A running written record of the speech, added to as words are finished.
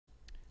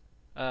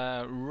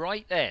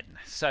Right then,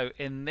 so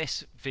in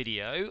this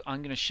video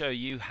I'm going to show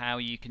you how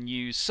you can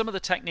use some of the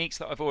techniques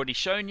that I've already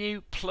shown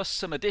you plus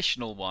some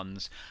additional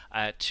ones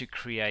to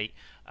create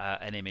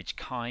an image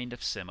kind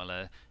of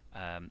similar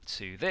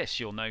to this.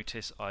 You'll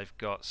notice I've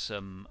got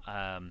some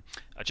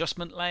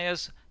adjustment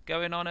layers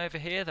going on over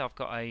here. I've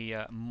got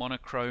a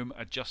monochrome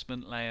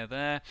adjustment layer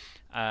there.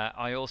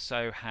 I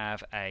also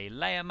have a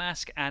layer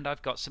mask and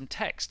I've got some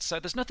text. So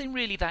there's nothing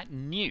really that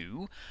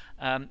new.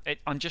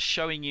 I'm just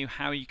showing you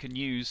how you can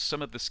use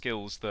some of the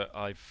skills that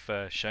I've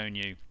shown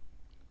you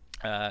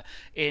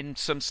in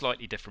some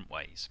slightly different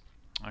ways.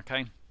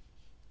 Okay.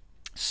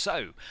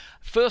 So,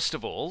 first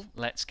of all,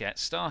 let's get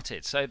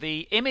started. So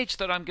the image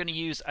that I'm going to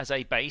use as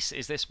a base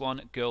is this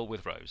one, Girl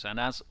with Rose. And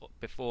as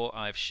before,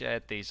 I've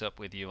shared these up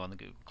with you on the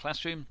Google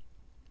Classroom.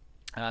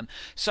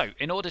 So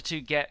in order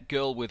to get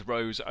Girl with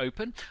Rose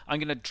open, I'm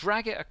going to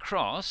drag it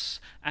across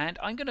and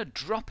I'm going to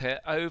drop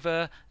it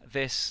over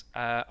this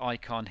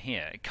icon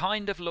here. It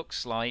kind of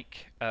looks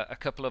like a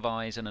couple of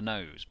eyes and a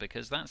nose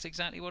because that's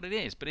exactly what it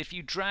is. But if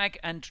you drag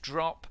and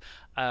drop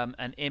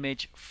an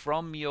image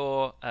from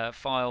your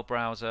file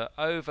browser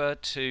over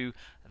to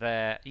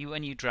there,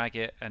 when you drag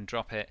it and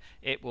drop it,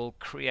 it will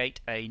create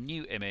a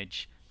new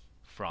image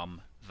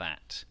from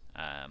that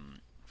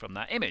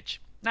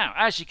image. Now,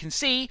 as you can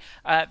see,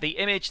 the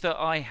image that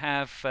I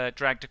have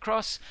dragged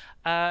across,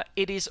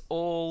 it is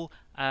all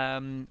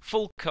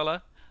full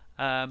color,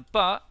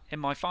 but in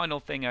my final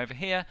thing over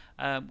here,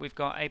 we've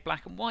got a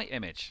black and white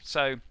image.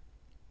 So,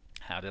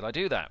 how did I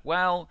do that?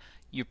 Well,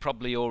 you're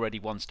probably already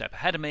one step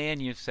ahead of me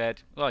and you've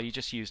said, well, you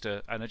just used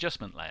an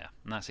adjustment layer,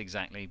 and that's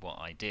exactly what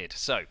I did.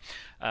 So,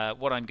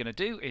 what I'm going to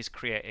do is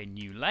create a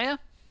new layer.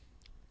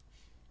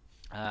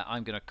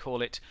 I'm going to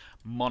call it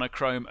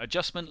monochrome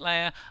adjustment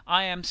layer.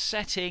 I am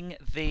setting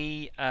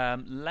the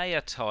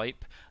layer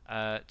type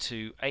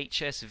to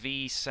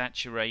HSV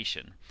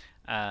saturation.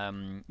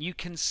 You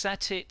can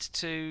set it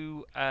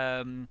to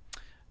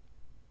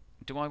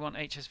do I want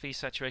HSV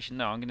saturation?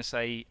 No, I'm going to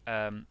say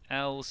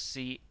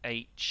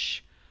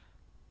LCH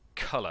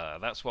color.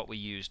 That's what we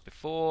used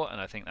before,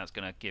 and I think that's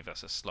going to give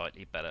us a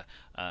slightly better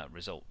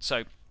result.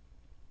 So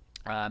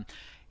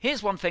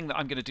here's one thing that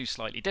I'm going to do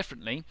slightly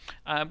differently.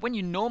 When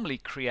you normally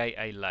create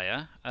a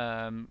layer,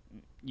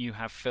 you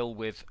have fill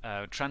with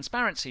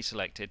transparency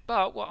selected,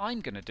 but what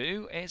I'm going to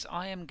do is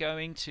I am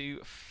going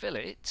to fill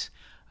it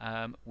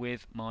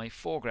with my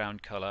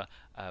foreground color,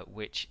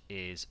 which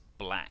is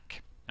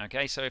black.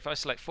 Okay, so if I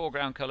select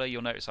foreground color,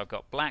 you'll notice I've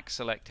got black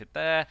selected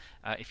there.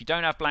 If you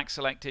don't have black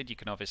selected, you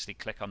can obviously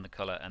click on the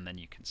color and then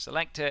you can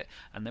select it.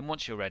 And then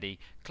once you're ready,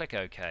 click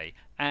OK.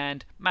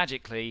 And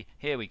magically,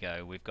 here we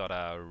go. We've got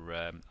our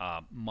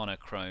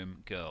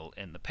monochrome girl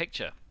in the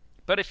picture.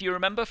 But if you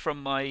remember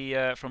from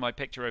my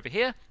picture over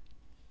here,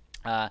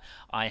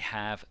 I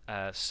have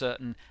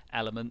certain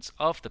elements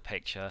of the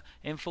picture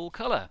in full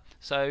color.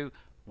 So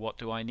what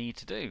do I need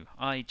to do?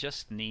 I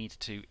just need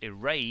to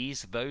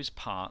erase those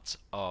parts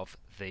of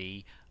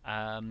the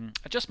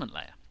adjustment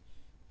layer.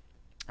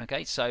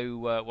 Okay, so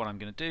what I'm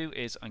going to do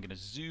is I'm going to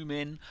zoom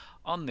in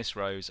on this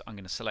rose. I'm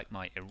going to select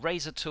my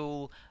eraser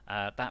tool.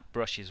 That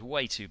brush is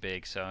way too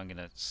big, so I'm going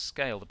to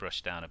scale the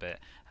brush down a bit.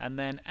 And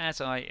then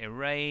as I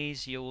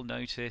erase, you'll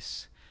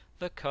notice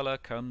the color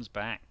comes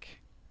back.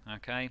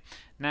 Okay,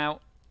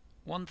 now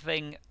one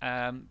thing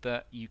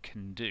that you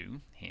can do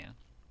here,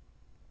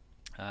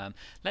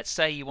 let's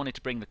say you wanted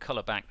to bring the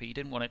color back, but you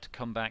didn't want it to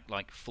come back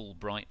like full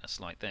brightness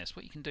like this.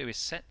 What you can do is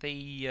set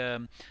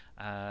the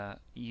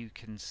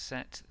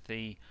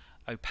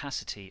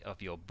opacity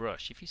of your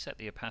brush. If you set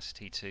the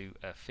opacity to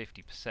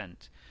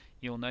 50%,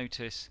 you'll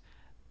notice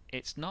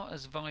it's not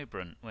as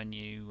vibrant when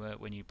you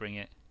bring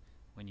it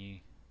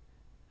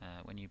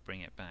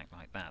back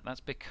like that. That's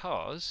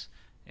because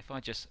if I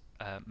just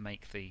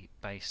make the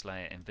base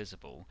layer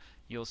invisible,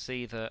 you'll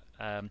see that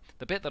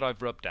the bit that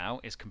I've rubbed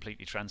out is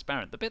completely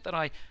transparent. The bit that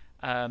I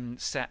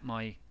set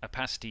my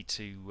opacity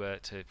to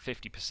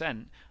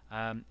 50%,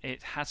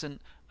 it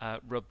hasn't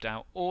rubbed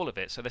out all of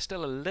it. So there's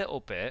still a little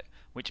bit,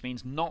 which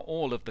means not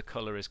all of the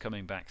color is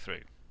coming back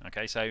through.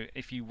 Okay, so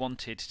if you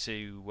wanted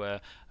to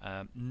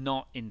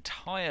not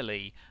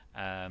entirely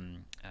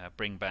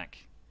bring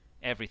back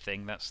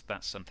everything, that's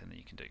something that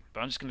you can do.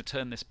 But I'm just going to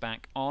turn this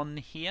back on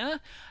here.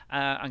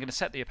 I'm going to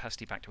set the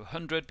opacity back to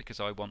 100 because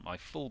I want my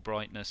full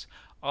brightness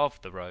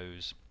of the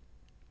rose.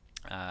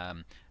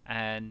 I'm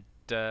going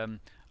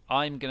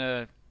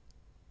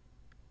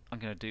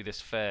to do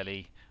this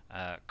fairly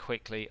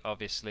quickly.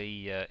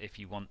 Obviously, if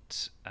you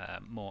want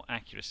more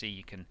accuracy,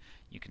 you can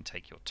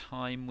take your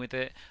time with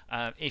it.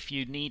 If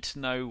you need to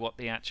know what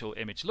the actual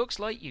image looks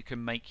like, you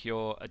can make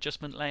your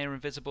adjustment layer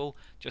invisible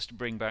just to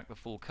bring back the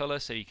full color,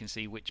 so you can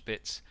see which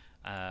bits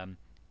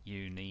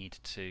you need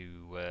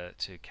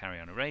to carry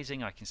on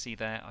erasing. I can see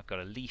there I've got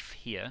a leaf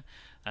here,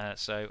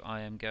 so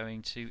I am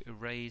going to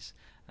erase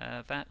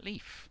that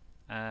leaf.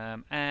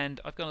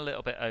 And I've gone a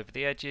little bit over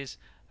the edges,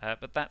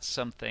 but that's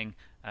something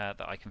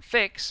that I can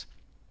fix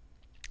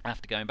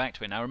after going back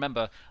to it. Now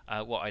remember,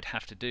 what I'd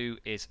have to do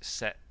is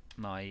set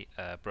my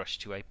brush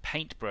to a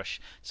paint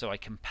brush so I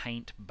can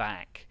paint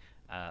back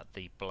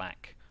the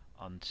black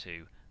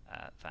onto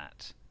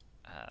that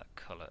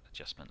color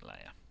adjustment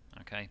layer.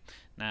 Okay,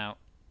 now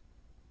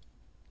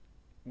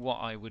what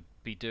I would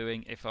be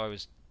doing if I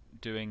was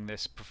doing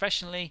this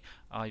professionally,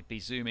 I'd be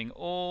zooming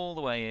all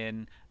the way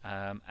in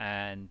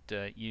and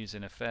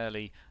using a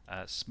fairly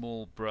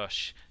small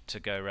brush to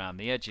go around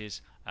the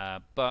edges,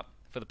 but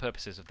for the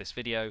purposes of this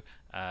video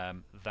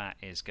that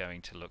is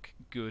going to look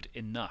good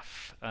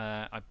enough.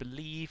 I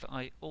believe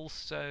I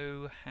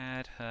also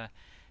had her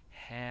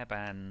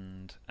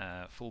hairband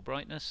full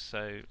brightness,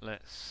 so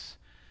let's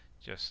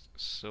just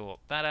sort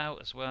that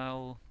out as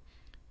well.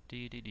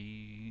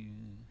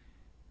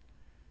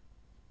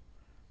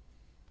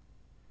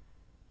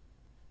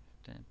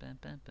 Dun, bum,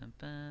 bum, bum,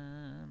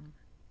 bum.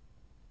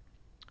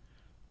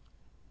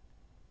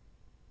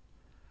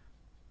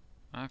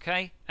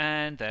 Okay,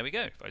 and there we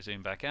go. If I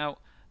zoom back out,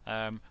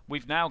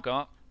 we've now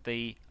got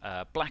the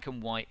black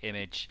and white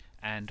image,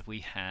 and we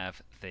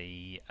have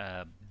the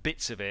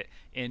bits of it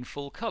in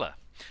full color.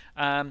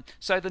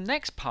 So the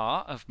next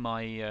part of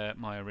my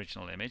my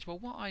original image, well,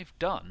 what I've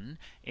done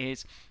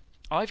is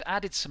I've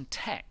added some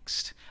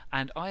text,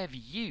 and I have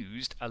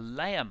used a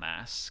layer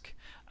mask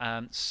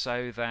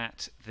so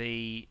that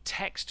the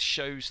text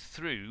shows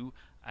through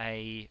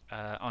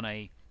on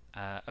a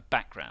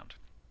background.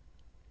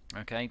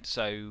 Okay,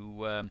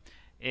 so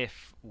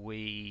if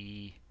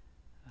we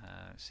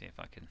see if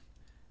I can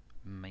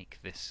make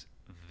this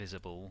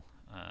visible.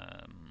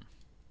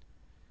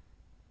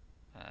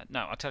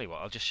 No, I'll tell you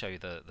what. I'll just show you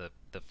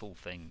the full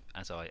thing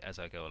as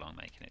I go along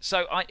making it.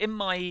 So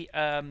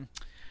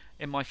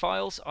in my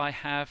files, I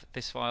have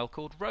this file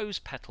called Rose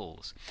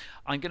Petals.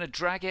 I'm going to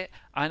drag it,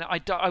 and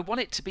I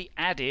want it to be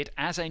added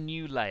as a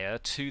new layer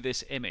to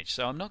this image.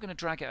 So I'm not going to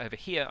drag it over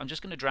here. I'm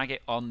just going to drag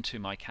it onto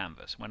my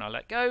canvas. When I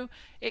let go,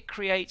 it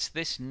creates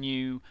this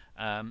new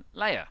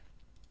layer.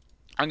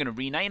 I'm going to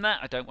rename that.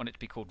 I don't want it to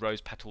be called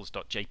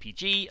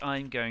rosepetals.jpg.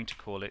 I'm going to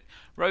call it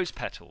Rose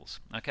Petals.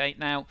 Okay,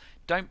 now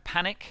don't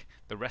panic.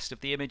 The rest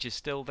of the image is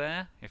still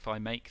there. If I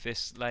make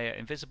this layer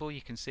invisible,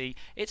 you can see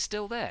it's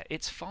still there.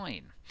 It's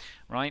fine,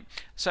 right?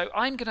 So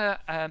I'm going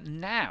to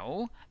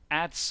now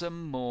add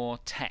some more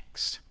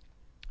text.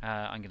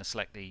 I'm going to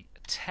select the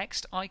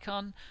text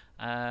icon.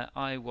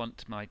 I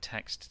want my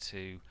text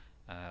to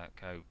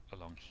go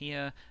along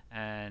here,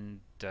 and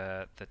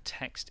the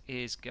text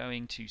is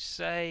going to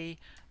say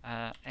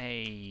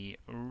a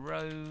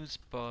rose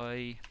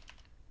by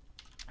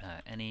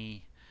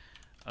any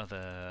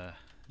other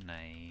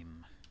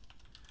name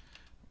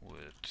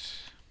would.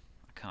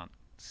 I can't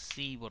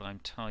see what I'm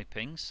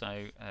typing,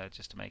 so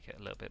just to make it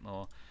a little bit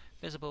more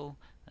visible,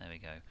 there we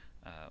go.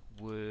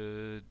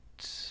 Would,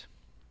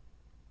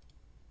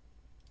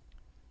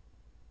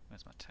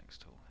 where's my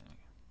text tool? Here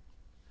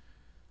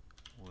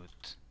we go.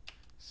 Would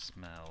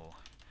smell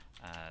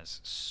as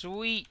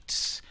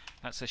sweet.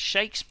 That's a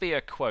Shakespeare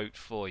quote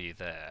for you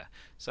there.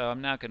 So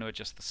I'm now going to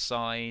adjust the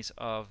size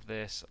of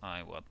this.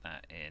 I want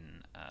that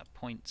in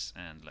points,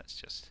 and let's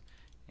just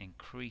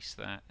increase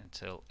that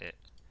until it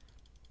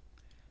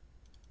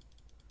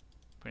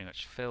pretty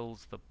much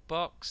fills the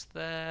box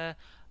there.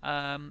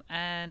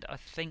 And I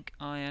think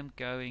I am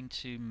going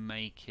to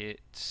make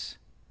it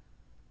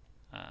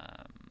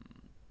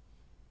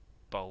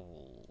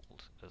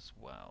bold as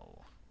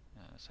well.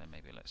 So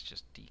maybe let's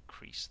just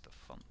decrease the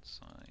font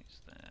size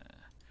there.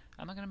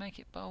 Am I going to make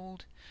it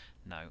bold?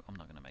 No, I'm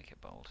not going to make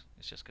it bold.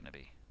 It's just going to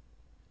be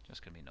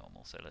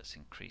normal. So let's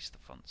increase the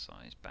font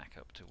size back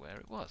up to where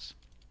it was.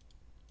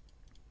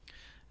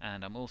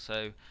 And I'm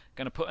also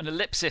going to put an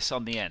ellipsis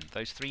on the end.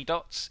 Those three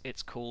dots,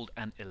 it's called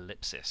an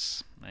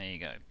ellipsis. There you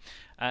go.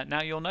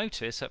 Now you'll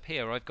notice up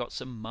here I've got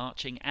some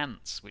marching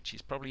ants, which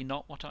is probably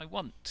not what I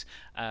want.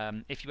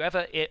 If you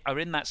ever are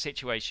in that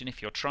situation,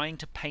 if you're trying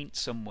to paint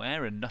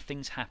somewhere and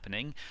nothing's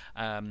happening,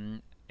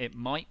 it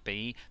might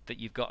be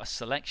that you've got a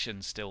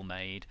selection still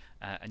made,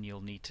 and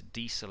you'll need to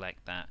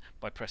deselect that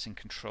by pressing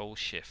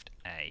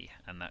Control-Shift-A,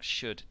 and that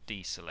should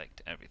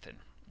deselect everything.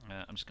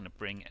 I'm just going to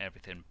bring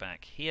everything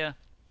back here.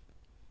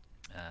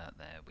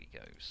 There we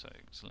go. So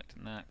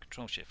selecting that,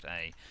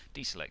 Control-Shift-A,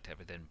 deselect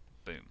everything,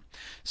 boom.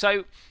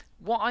 So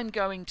what I'm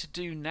going to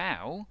do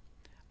now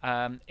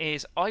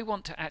is I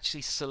want to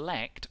actually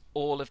select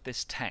all of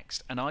this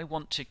text, and I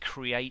want to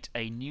create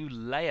a new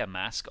layer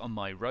mask on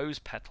my rose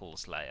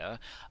petals layer,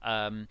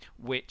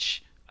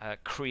 which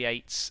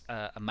creates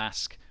a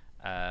mask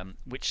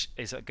which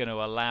is going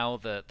to allow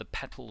the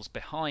petals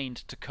behind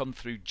to come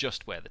through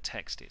just where the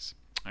text is.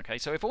 Okay,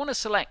 so if I want to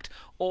select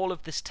all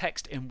of this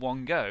text in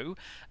one go,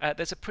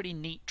 there's a pretty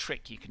neat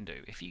trick you can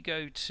do. If you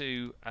go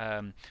to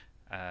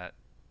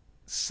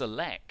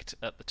select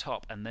at the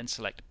top and then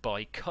select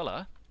by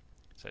color,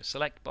 so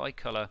select by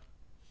color,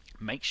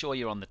 make sure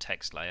you're on the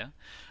text layer,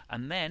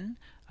 and then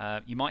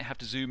you might have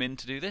to zoom in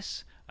to do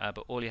this,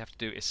 but all you have to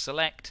do is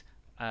select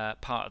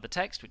part of the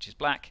text, which is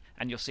black,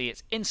 and you'll see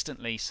it's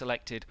instantly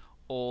selected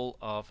all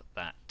of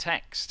that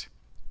text.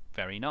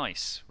 Very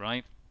nice,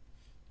 right?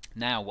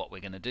 Now what we're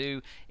going to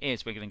do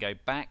is we're going to go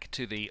back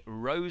to the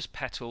rose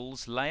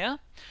petals layer.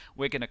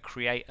 We're going to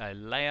create a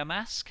layer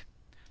mask.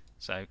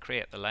 So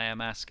create the layer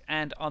mask,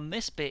 and on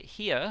this bit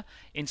here,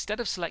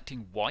 instead of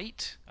selecting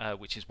white,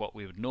 which is what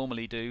we would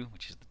normally do,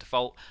 which is the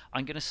default,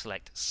 I'm going to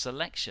select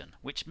selection,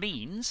 which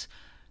means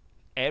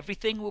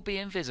everything will be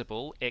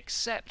invisible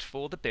except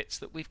for the bits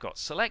that we've got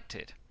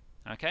selected.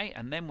 Okay,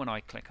 and then when I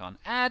click on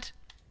add,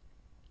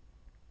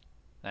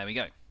 there we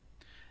go.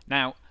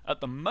 Now at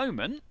the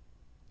moment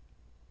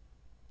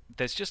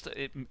there's just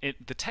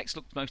the text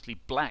looks mostly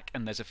black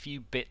and there's a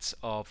few bits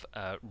of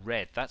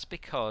red. That's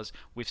because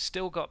we've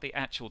still got the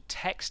actual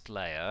text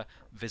layer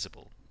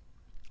visible.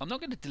 I'm not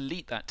going to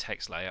delete that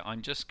text layer,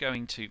 I'm just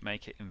going to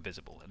make it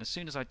invisible, and as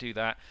soon as I do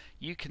that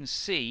you can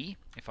see,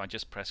 if I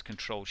just press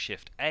Ctrl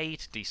Shift A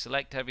to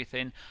deselect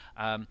everything,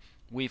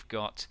 we've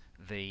got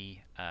the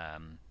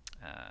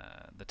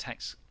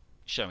text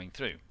showing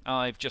through.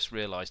 I've just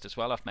realized as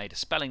well I've made a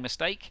spelling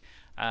mistake.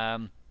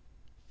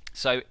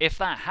 So if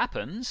that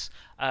happens,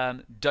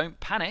 don't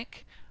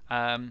panic.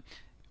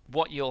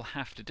 What you'll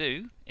have to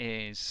do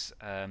is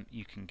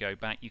you can go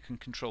back, you can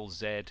Control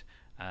Z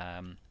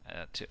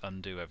to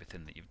undo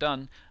everything that you've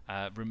done,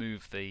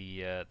 remove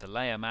the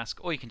layer mask,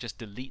 or you can just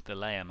delete the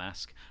layer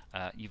mask.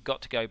 You've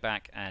got to go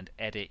back and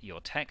edit your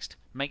text.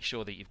 Make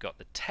sure that you've got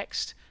the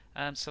text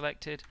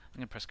selected. I'm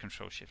going to press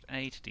Control Shift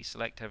A to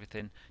deselect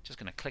everything. Just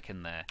going to click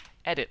in there,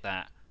 edit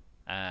that,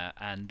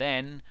 and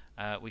then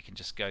we can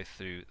just go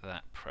through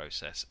that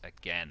process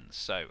again.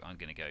 So I'm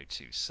going to go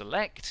to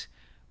select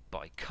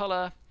by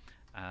color.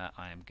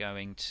 I am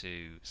going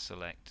to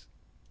select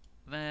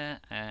there,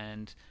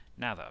 and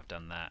now that I've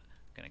done that,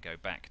 I'm going to go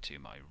back to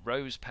my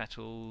rose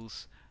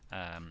petals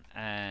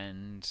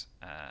and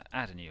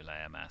add a new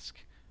layer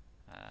mask,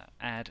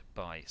 add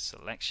by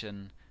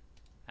selection,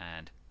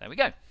 and there we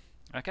go.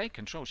 Okay,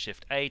 Control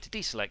Shift A to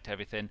deselect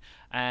everything,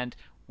 and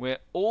we're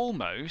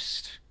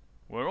almost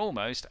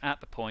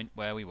at the point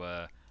where we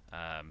were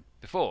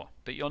before.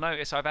 But you'll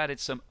notice I've added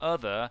some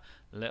other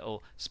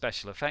little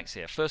special effects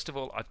here. First of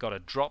all, I've got a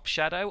drop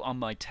shadow on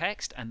my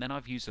text, and then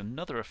I've used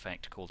another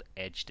effect called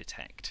Edge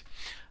Detect.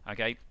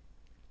 Okay,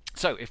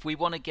 so if we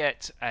want to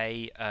get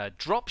a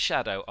drop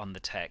shadow on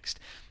the text,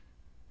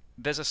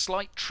 there's a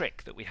slight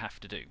trick that we have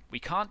to do. We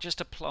can't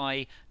just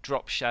apply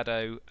drop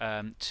shadow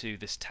to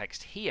this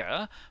text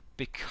here,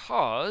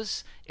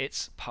 because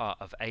it's part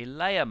of a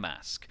layer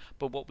mask.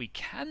 But what we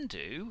can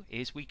do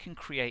is we can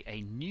create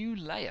a new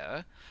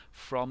layer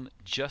from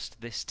just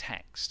this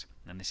text,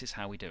 and this is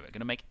how we do it. We're going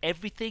to make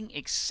everything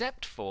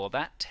except for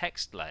that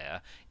text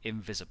layer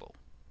invisible.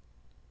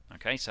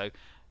 Okay, so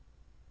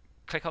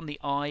click on the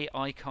eye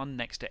icon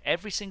next to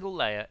every single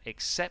layer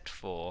except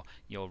for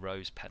your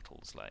rose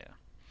petals layer,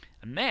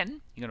 and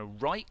then you're going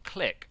to right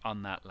click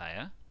on that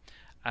layer,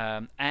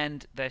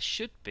 and there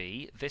should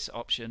be this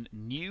option,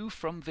 New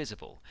from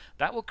Visible.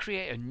 That will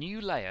create a new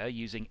layer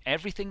using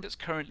everything that's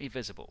currently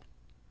visible.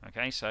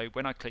 Okay, so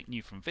when I click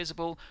New from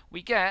Visible,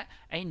 we get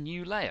a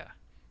new layer.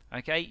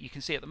 Okay, you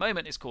can see at the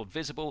moment it's called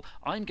Visible.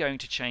 I'm going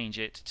to change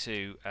it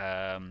to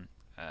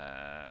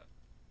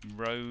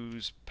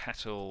Rose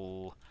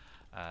Petal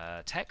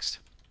Text.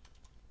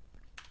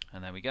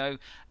 And there we go.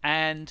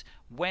 And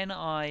when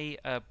I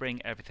bring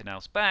everything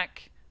else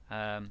back,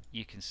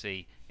 you can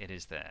see it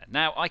is there.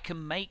 Now I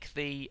can make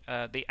the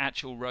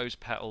actual rose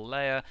petal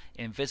layer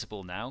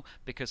invisible now,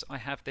 because I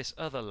have this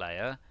other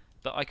layer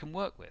that I can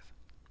work with.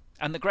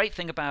 And the great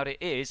thing about it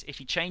is, if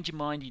you change your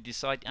mind, you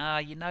decide,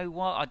 you know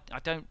what, I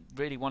don't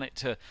really want it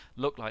to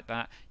look like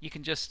that, you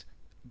can just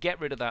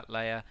get rid of that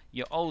layer.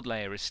 Your old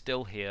layer is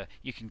still here.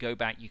 You can go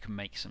back, you can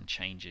make some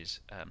changes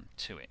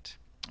to it.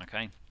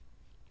 Okay.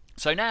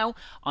 So now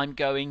I'm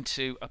going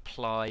to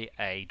apply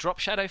a drop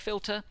shadow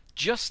filter,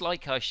 just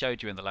like I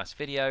showed you in the last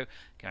video.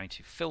 Going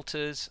to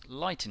Filters,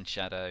 Light and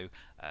Shadow,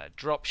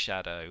 Drop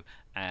Shadow,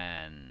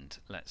 and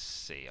let's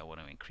see, I want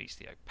to increase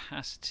the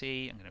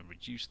opacity. I'm going to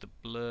reduce the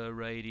blur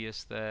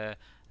radius there,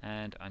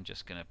 and I'm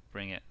just going to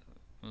bring it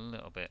a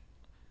little bit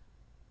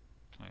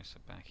closer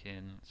back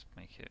in. Let's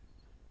make it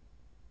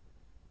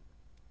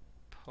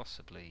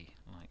possibly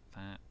like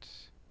that,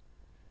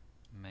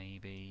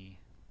 maybe.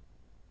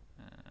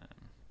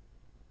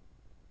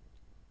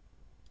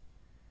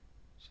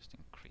 Just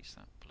increase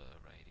that blur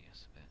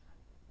radius a bit,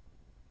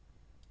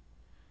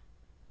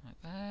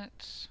 like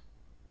that.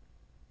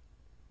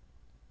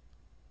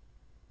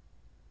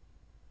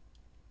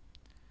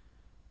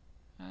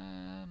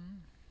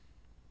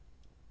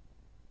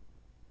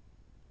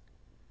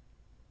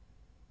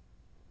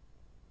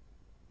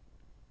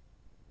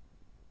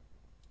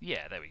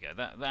 Yeah, there we go.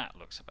 That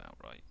looks about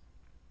right.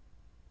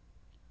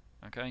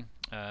 Okay,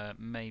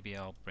 maybe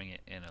I'll bring it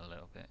in a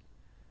little bit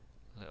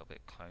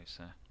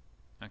closer.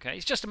 Okay,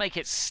 it's just to make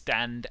it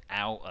stand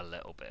out a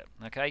little bit.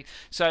 Okay,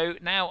 so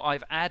now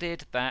I've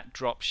added that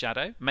drop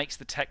shadow, makes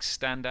the text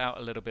stand out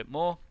a little bit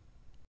more.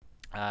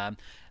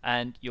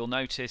 And you'll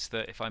notice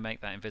that if I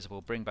make that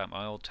invisible, bring back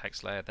my old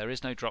text layer, there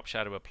is no drop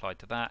shadow applied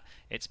to that.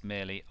 It's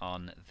merely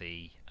on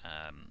the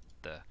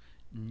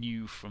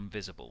new from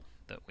visible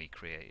that we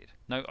created.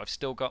 No, I've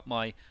still got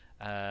my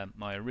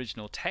my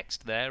original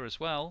text there as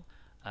well.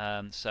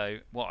 So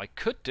what I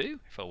could do,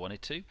 if I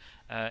wanted to,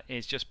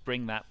 is just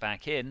bring that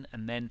back in,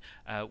 and then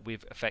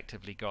we've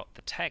effectively got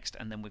the text,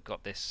 and then we've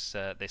got this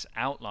this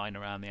outline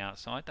around the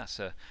outside. That's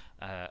a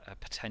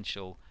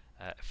potential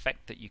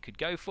effect that you could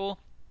go for.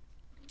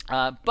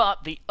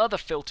 But the other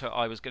filter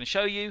I was going to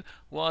show you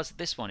was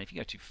this one. If you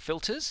go to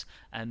Filters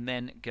and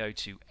then go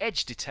to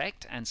Edge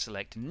Detect and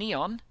select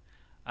Neon,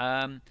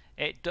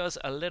 it does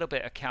a little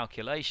bit of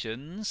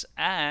calculations,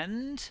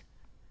 and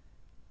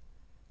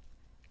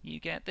you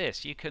get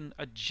this. You can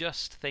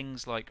adjust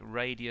things like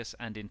radius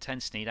and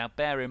intensity. Now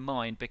bear in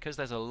mind, because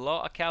there's a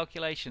lot of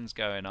calculations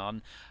going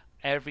on,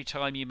 every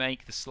time you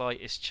make the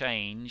slightest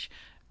change,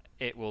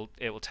 it will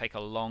take a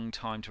long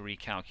time to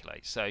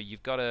recalculate. So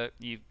you've got to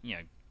you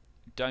know,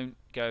 don't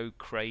go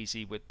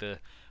crazy with the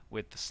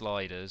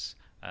sliders.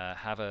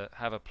 Have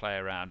a play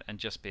around and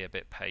just be a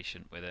bit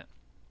patient with it.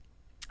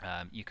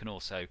 You can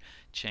also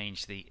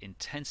change the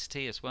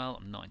intensity as well.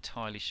 I'm not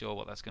entirely sure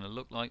what that's going to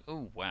look like.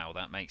 Oh wow,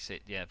 that makes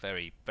it, yeah,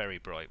 very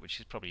bright, which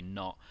is probably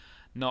not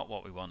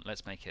what we want.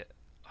 Let's make it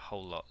a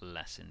whole lot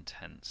less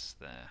intense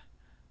there.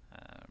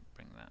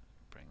 Bring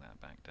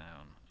that back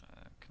down.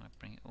 Can I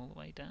bring it all the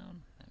way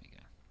down? There we go.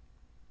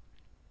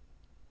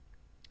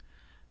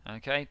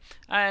 Okay,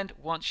 and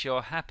once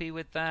you're happy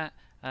with that,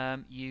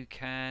 you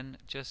can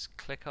just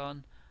click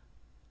on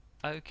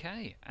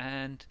OK,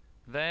 and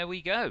there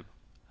we go.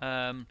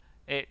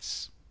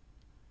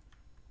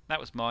 That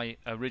was my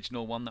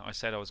original one that I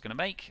said I was going to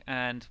make,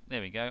 and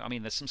there we go. I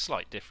mean, there's some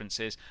slight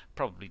differences,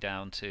 probably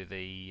down to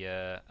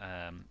the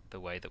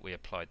way that we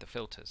applied the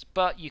filters.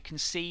 But you can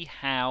see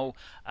how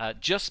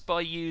just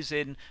by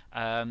using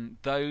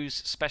those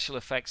special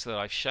effects that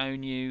I've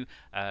shown you,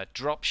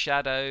 drop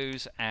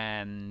shadows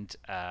and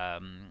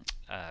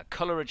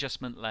color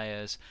adjustment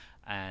layers,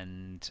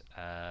 and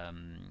a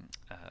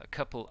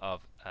couple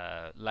of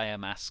layer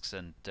masks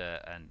and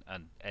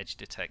edge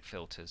detect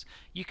filters,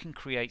 you can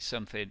create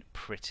something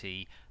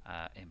pretty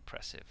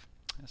impressive.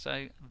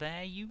 So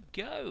there you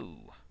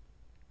go.